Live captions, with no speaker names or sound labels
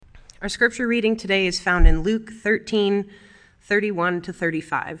Our scripture reading today is found in Luke 13:31 to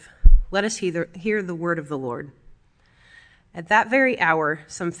 35. Let us hear the word of the Lord. At that very hour,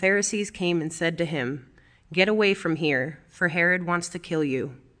 some Pharisees came and said to him, "Get away from here, for Herod wants to kill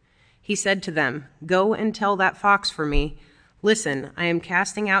you." He said to them, "Go and tell that fox for me, 'Listen, I am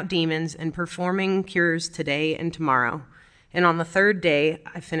casting out demons and performing cures today and tomorrow, and on the third day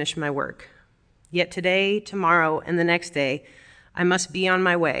I finish my work. Yet today, tomorrow, and the next day I must be on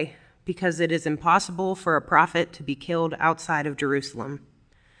my way, because it is impossible for a prophet to be killed outside of Jerusalem.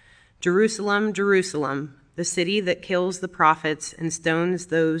 Jerusalem, Jerusalem, the city that kills the prophets and stones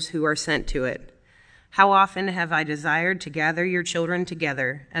those who are sent to it. How often have I desired to gather your children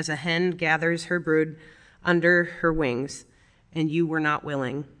together as a hen gathers her brood under her wings, and you were not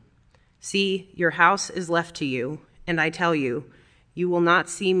willing. See, your house is left to you, and I tell you, you will not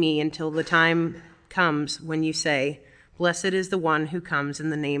see me until the time comes when you say, Blessed is the one who comes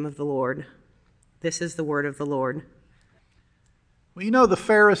in the name of the Lord.'" This is the word of the Lord. Well, you know, the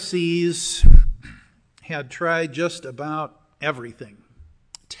Pharisees had tried just about everything,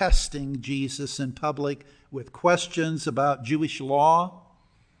 testing Jesus in public with questions about Jewish law,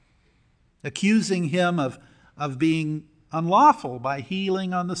 accusing him of being unlawful by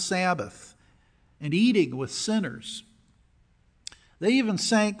healing on the Sabbath and eating with sinners. They even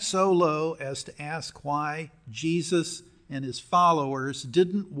sank so low as to ask why Jesus and his followers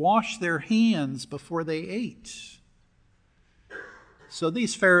didn't wash their hands before they ate. So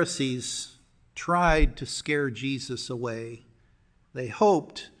these Pharisees tried to scare Jesus away. They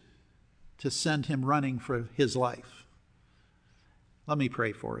hoped to send him running for his life. Let me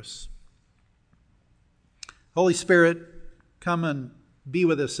pray for us. Holy Spirit, come and be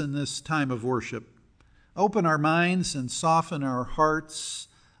with us in this time of worship. Open our minds and soften our hearts.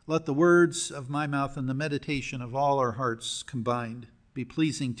 Let the words of my mouth and the meditation of all our hearts combined be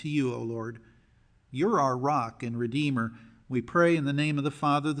pleasing to you, O Lord. You're our rock and redeemer. We pray in the name of the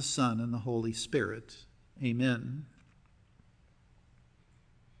Father, the Son, and the Holy Spirit. Amen.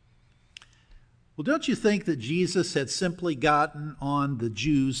 Well, don't you think that Jesus had simply gotten on the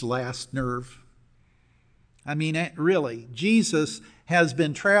Jews' last nerve? I mean, really, Jesus has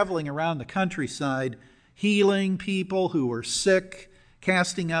been traveling around the countryside, healing people who were sick,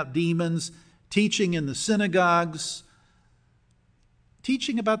 casting out demons, teaching in the synagogues,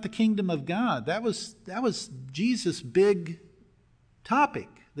 teaching about the kingdom of God. That was Jesus' big topic,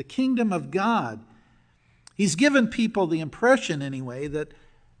 the kingdom of God. He's given people the impression, anyway,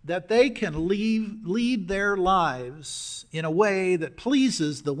 that they can lead their lives in a way that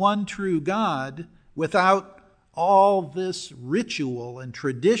pleases the one true God without all this ritual and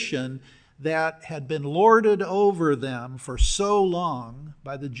tradition that had been lorded over them for so long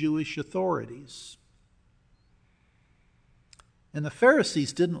by the Jewish authorities. And the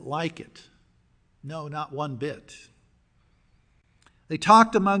Pharisees didn't like it. No, not one bit. They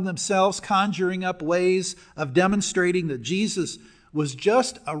talked among themselves, conjuring up ways of demonstrating that Jesus was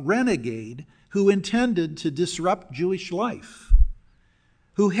just a renegade who intended to disrupt Jewish life,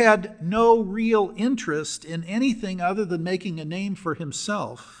 who had no real interest in anything other than making a name for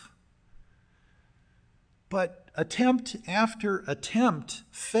himself. But attempt after attempt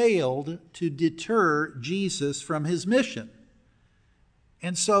failed to deter Jesus from his mission.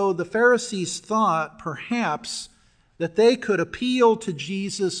 And so the Pharisees thought perhaps that they could appeal to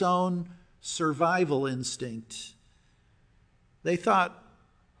Jesus' own survival instinct. They thought,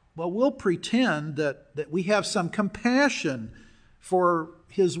 well, we'll pretend that we have some compassion for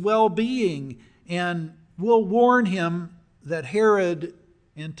his well-being, and we'll warn him that Herod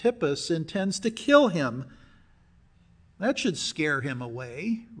Antipas intends to kill him. That should scare him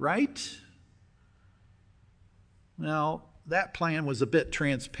away, right? Well, that plan was a bit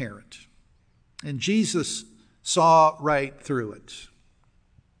transparent, and Jesus saw right through it.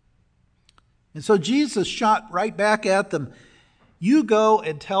 And so Jesus shot right back at them. You go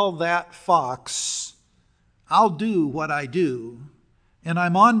and tell that fox, I'll do what I do, and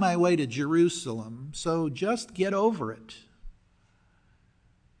I'm on my way to Jerusalem, so just get over it.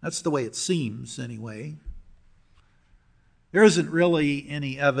 That's the way it seems, anyway. There isn't really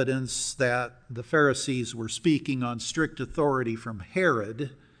any evidence that the Pharisees were speaking on strict authority from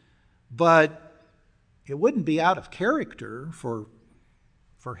Herod, but it wouldn't be out of character for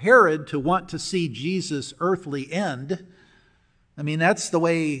Herod to want to see Jesus' earthly end. I mean, that's the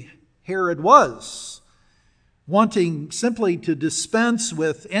way Herod was, wanting simply to dispense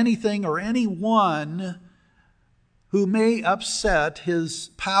with anything or anyone who may upset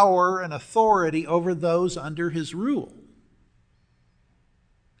his power and authority over those under his rule.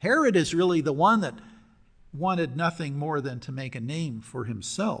 Herod is really the one that wanted nothing more than to make a name for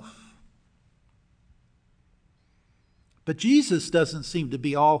himself. But Jesus doesn't seem to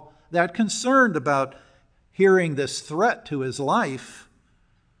be all that concerned about hearing this threat to his life.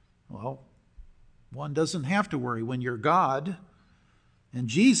 Well, one doesn't have to worry when you're God, and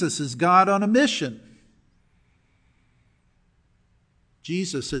Jesus is God on a mission.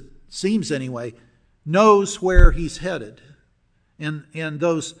 Jesus, it seems anyway, knows where he's headed, and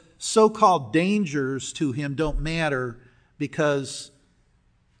those so-called dangers to him don't matter because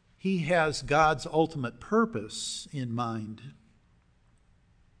he has God's ultimate purpose in mind.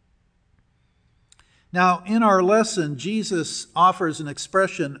 Now, in our lesson, Jesus offers an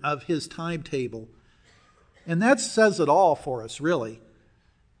expression of his timetable, and that says it all for us, really.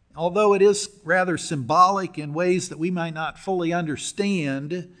 Although it is rather symbolic in ways that we might not fully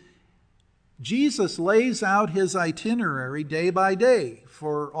understand, Jesus lays out his itinerary day by day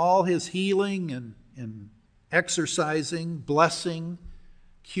for all his healing and exercising, blessing,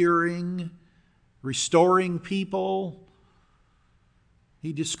 curing, restoring people.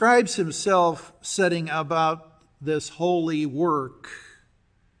 He describes himself setting about this holy work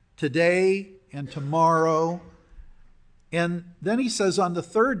today and tomorrow. And then he says, on the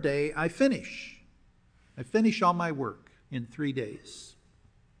third day, I finish all my work in 3 days.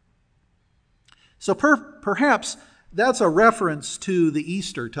 So perhaps that's a reference to the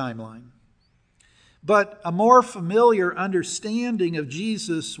Easter timeline. But a more familiar understanding of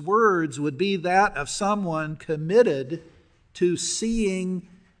Jesus' words would be that of someone committed to seeing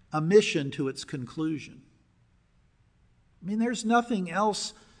a mission to its conclusion. I mean, there's nothing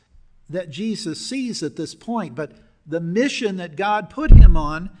else that Jesus sees at this point but the mission that God put him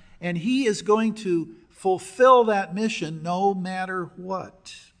on, and he is going to fulfill that mission no matter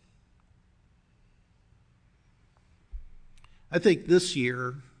what. I think this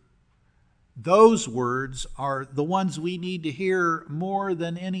year, those words are the ones we need to hear more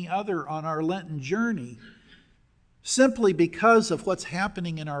than any other on our Lenten journey, simply because of what's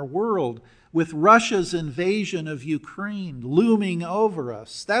happening in our world with Russia's invasion of Ukraine looming over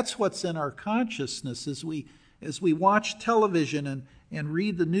us. That's what's in our consciousness as we watch television and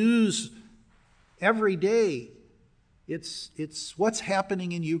read the news every day. It's what's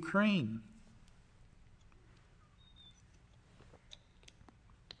happening in Ukraine.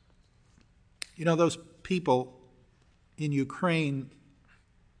 You know, those people in Ukraine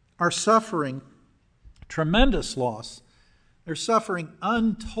are suffering tremendous loss. They're suffering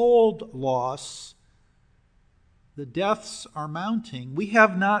untold loss. The deaths are mounting. We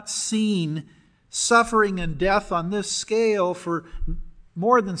have not seen suffering and death on this scale for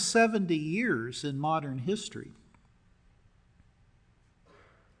more than 70 years in modern history.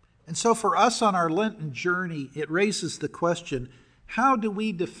 And so for us on our Lenten journey, it raises the question, how do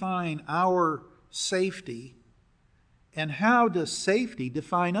we define our safety, and how does safety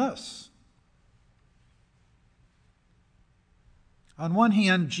define us? On one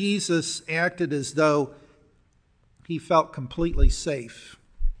hand, Jesus acted as though he felt completely safe.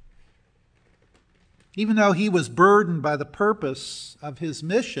 Even though he was burdened by the purpose of his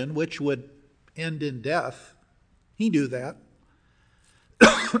mission, which would end in death, he knew that.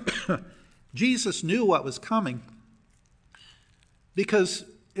 Jesus knew what was coming because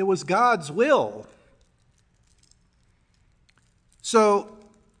it was God's will. So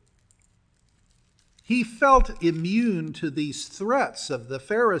he felt immune to these threats of the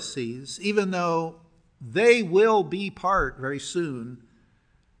Pharisees, even though they will be part very soon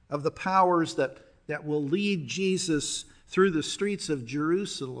of the powers that will lead Jesus through the streets of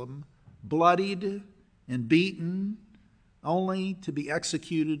Jerusalem, bloodied and beaten, only to be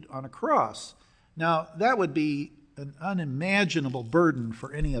executed on a cross. Now, that would be an unimaginable burden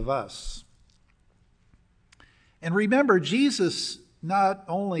for any of us. And remember, Jesus not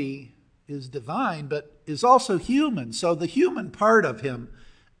only is divine, but is also human. So the human part of him,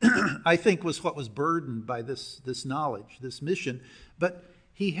 I think, was what was burdened by this knowledge, this mission. But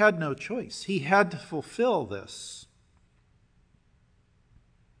he had no choice. He had to fulfill this.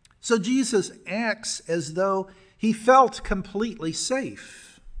 So Jesus acts as though he felt completely safe.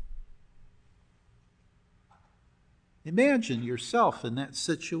 Imagine yourself in that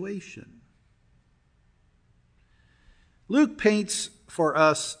situation. Luke paints for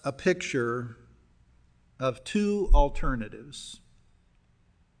us a picture of two alternatives: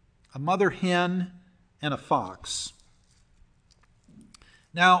 a mother hen and a fox.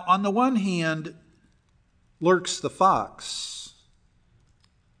 Now, on the one hand lurks the fox.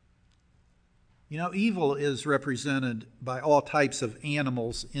 You know, evil is represented by all types of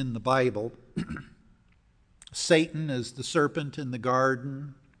animals in the Bible. Satan is the serpent in the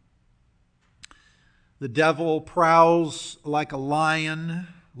garden. The devil prowls like a lion,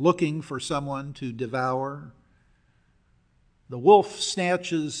 looking for someone to devour. The wolf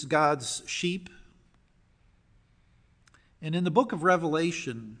snatches God's sheep. And in the book of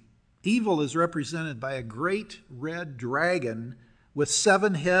Revelation, evil is represented by a great red dragon with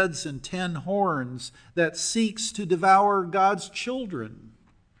 7 heads and 10 horns that seeks to devour God's children.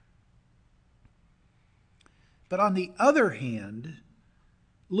 But on the other hand,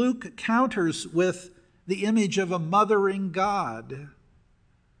 Luke counters with the image of a mothering God.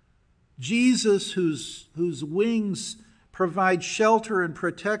 Jesus, whose wings provide shelter and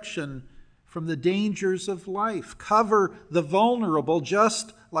protection from the dangers of life, cover the vulnerable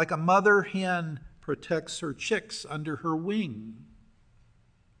just like a mother hen protects her chicks under her wing.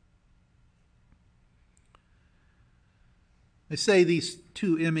 I say these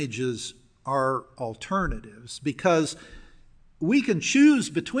two images are alternatives because we can choose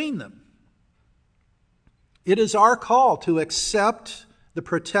between them. It is our call to accept the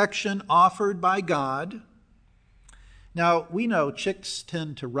protection offered by God. Now, we know chicks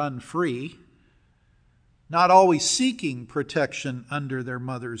tend to run free, not always seeking protection under their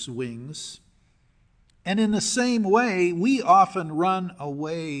mother's wings. And in the same way, we often run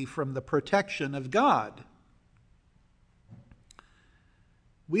away from the protection of God.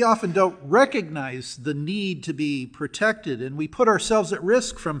 We often don't recognize the need to be protected, and we put ourselves at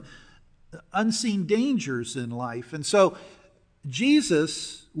risk from unseen dangers in life. And so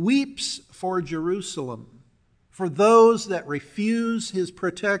Jesus weeps for Jerusalem, for those that refuse his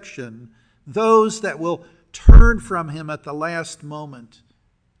protection, those that will turn from him at the last moment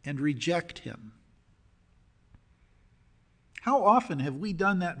and reject him. How often have we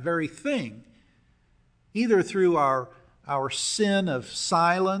done that very thing, either through our sin of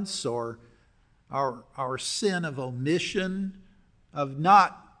silence or our sin of omission, of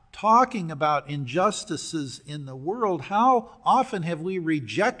not talking about injustices in the world? How often have we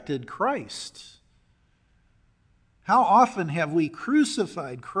rejected Christ? How often have we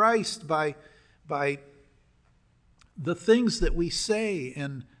crucified Christ by the things that we say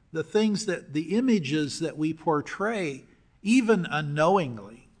and the images that we portray, even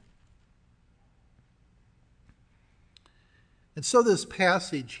unknowingly? And so this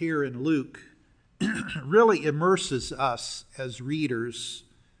passage here in Luke really immerses us as readers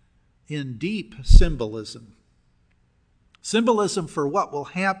in deep symbolism. Symbolism for what will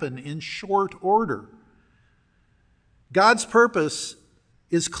happen in short order. God's purpose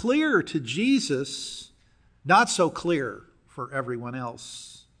is clear to Jesus, not so clear for everyone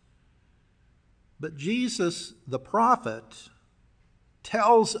else. But Jesus, the prophet,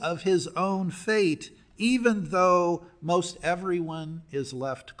 tells of his own fate, even though most everyone is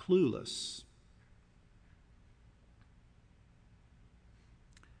left clueless.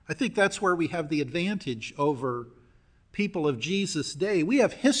 I think that's where we have the advantage over people of Jesus' day. We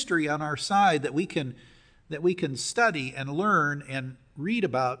have history on our side that we can study and learn and read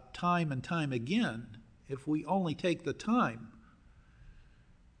about time and time again if we only take the time.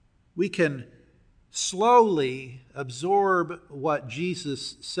 We can slowly absorb what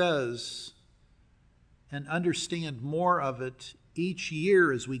Jesus says and understand more of it each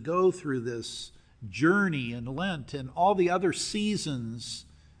year as we go through this journey in Lent and all the other seasons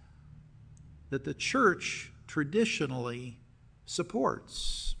that the church traditionally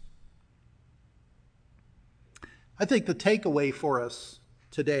supports. I think the takeaway for us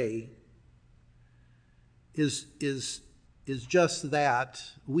today is just that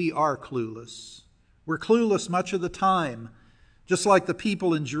we are clueless. We're clueless much of the time, just like the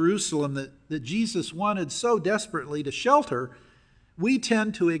people in Jerusalem that Jesus wanted so desperately to shelter. We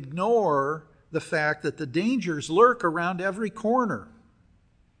tend to ignore the fact that the dangers lurk around every corner.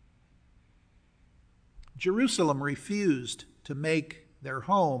 Jerusalem refused to make their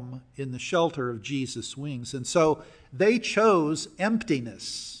home in the shelter of Jesus' wings, and so they chose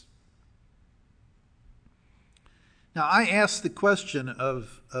emptiness. Now, I ask the question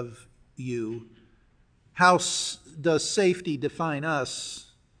of you, how does safety define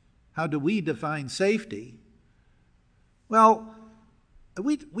us? How do we define safety? Well,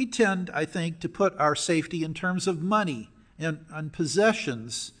 we tend, I think, to put our safety in terms of money and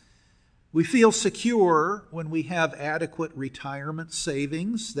possessions. We feel secure when we have adequate retirement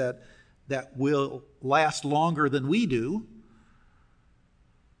savings that will last longer than we do.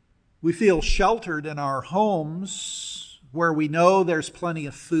 We feel sheltered in our homes where we know there's plenty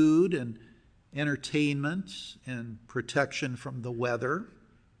of food and entertainment and protection from the weather.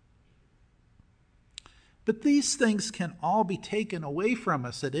 But these things can all be taken away from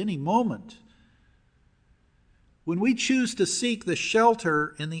us at any moment. When we choose to seek the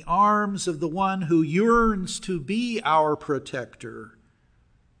shelter in the arms of the one who yearns to be our protector,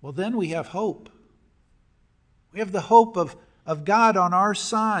 well, then we have hope. We have the hope of of God on our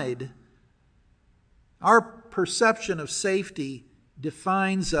side, our perception of safety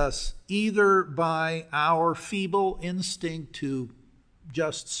defines us either by our feeble instinct to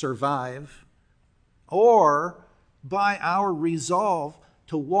just survive, or by our resolve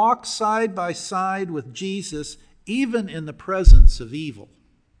to walk side by side with Jesus even in the presence of evil.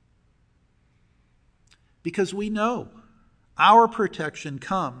 Because we know our protection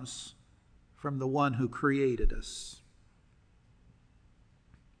comes from the one who created us.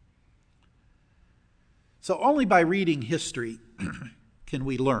 So only by reading history can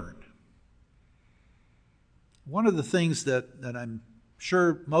we learn. One of the things that I'm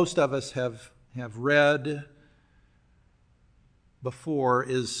sure most of us have read before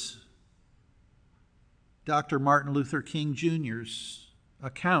is Dr. Martin Luther King Jr.'s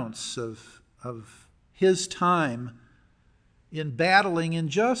accounts of his time in battling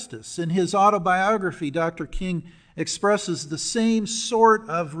injustice. In his autobiography, Dr. King expresses the same sort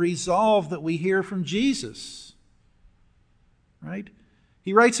of resolve that we hear from Jesus. Right?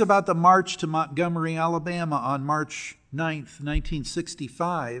 He writes about the march to Montgomery, Alabama on March 9th,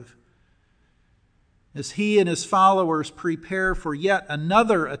 1965, as he and his followers prepare for yet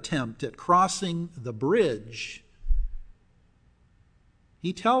another attempt at crossing the bridge.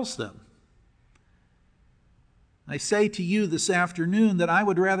 He tells them, I say to you this afternoon that I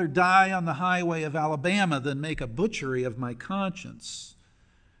would rather die on the highway of Alabama than make a butchery of my conscience.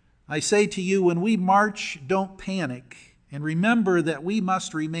 I say to you, when we march, don't panic, and remember that we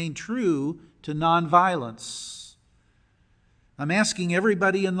must remain true to nonviolence. I'm asking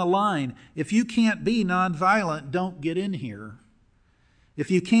everybody in the line, if you can't be nonviolent, don't get in here.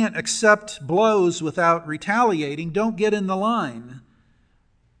 If you can't accept blows without retaliating, don't get in the line.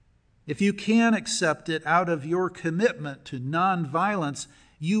 If you can accept it out of your commitment to nonviolence,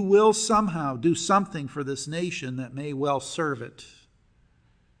 you will somehow do something for this nation that may well serve it.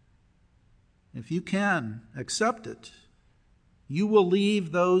 If you can accept it, you will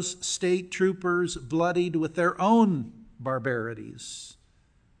leave those state troopers bloodied with their own barbarities.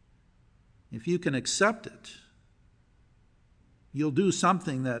 If you can accept it, you'll do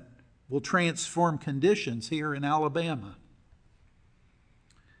something that will transform conditions here in Alabama.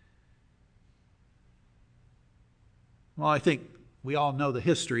 Well, I think we all know the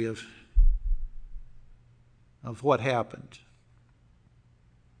history of what happened.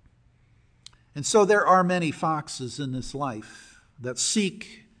 And so there are many foxes in this life that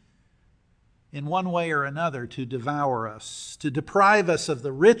seek in one way or another to devour us, to deprive us of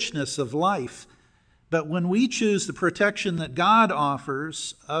the richness of life. But when we choose the protection that God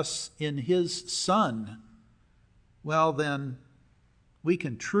offers us in His Son, well, then we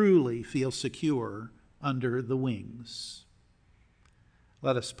can truly feel secure under the wings.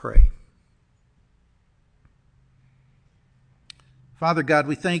 Let us pray. Father God,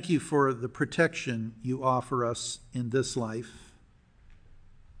 we thank you for the protection you offer us in this life.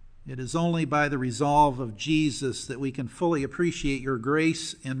 It is only by the resolve of Jesus that we can fully appreciate your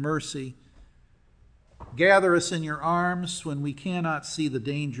grace and mercy. Gather us in your arms when we cannot see the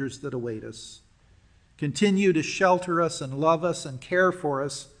dangers that await us. Continue to shelter us and love us and care for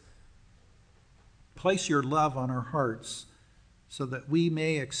us. Place your love on our hearts so that we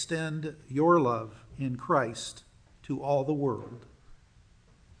may extend your love in Christ to all the world.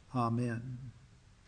 Amen.